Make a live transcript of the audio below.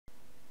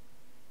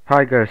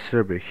Hi guys,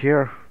 Serbi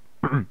here.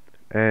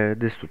 In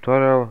this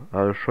tutorial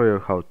I'll show you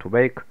how to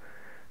make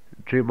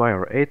G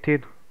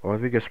 18 or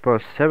Vegas Pro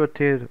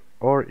 17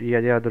 or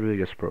any other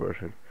Vegas Pro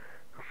version.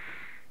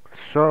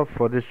 So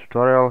for this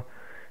tutorial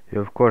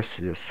you of course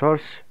need your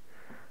source,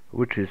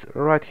 which is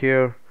right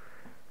here,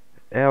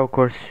 and of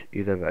course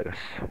Editng Vegas.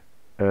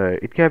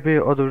 It can be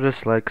other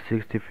versions like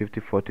 60, 50,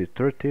 40,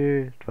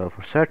 30, 12,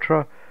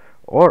 etc.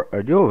 or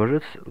a new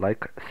versions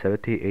like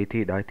 70,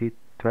 80, 90,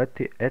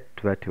 20 and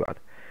 21.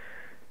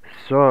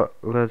 So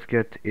let's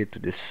get into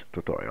this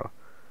tutorial.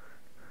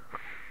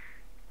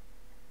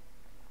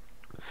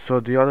 So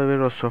the only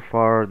window so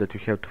far that you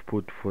have to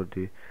put for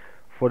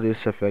this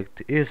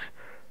effect is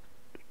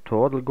to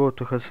only go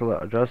to Hustle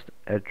Adjust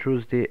and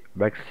choose the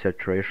max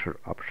saturation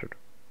option.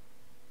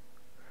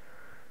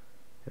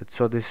 And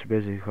so this is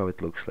basically how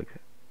it looks like.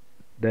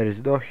 There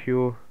is no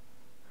hue,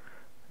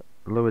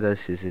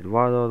 luminance is in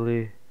 1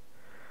 only,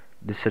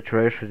 the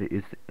saturation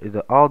is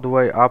either all the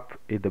way up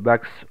in the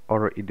max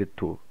or in the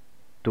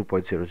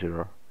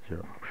 2.000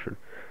 option.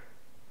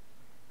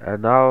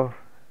 And now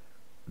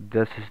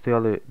this is the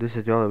only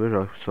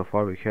visual so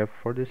far we have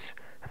for this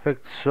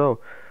effect. So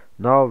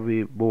now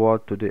we move on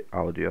to the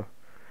audio.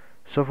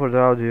 So for the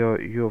audio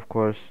you of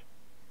course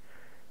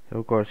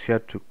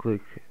have to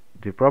click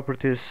the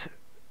properties,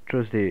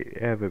 choose the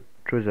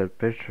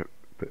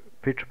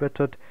pitch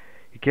method.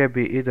 It can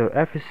be either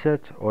FZ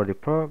or the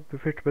Pro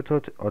pitch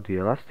method or the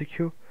elastic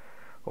hue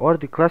or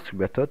the classic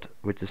method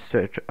with the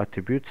search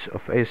attributes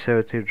of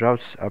A70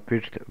 drums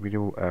unpitched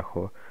minimum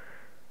echo.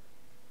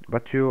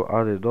 But you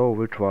already know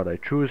which one I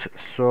choose,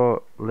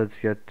 so let's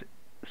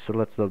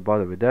not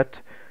bother with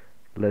that.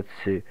 Let's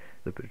see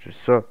the pitches.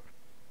 So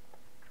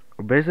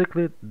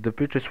basically the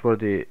pitches for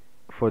the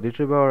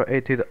G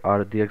 18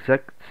 are the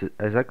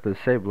exactly the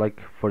same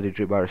like for the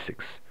G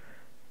 6,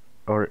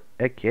 or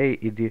aka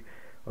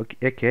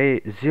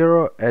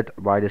 0 and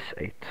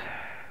 -8.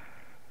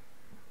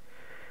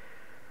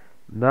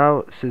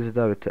 Now since it's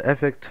done with the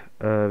effect,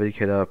 we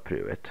can now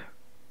preview it.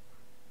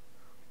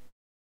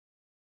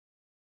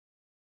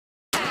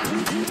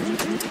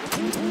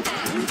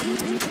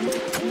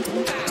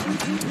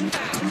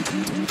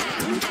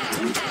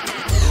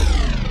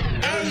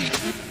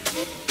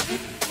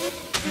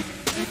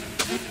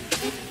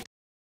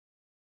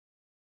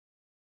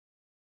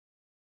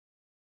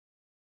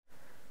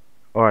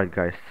 Alright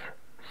guys,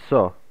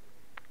 so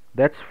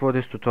that's for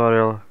this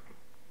tutorial.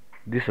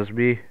 This is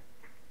me,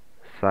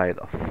 sign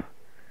off.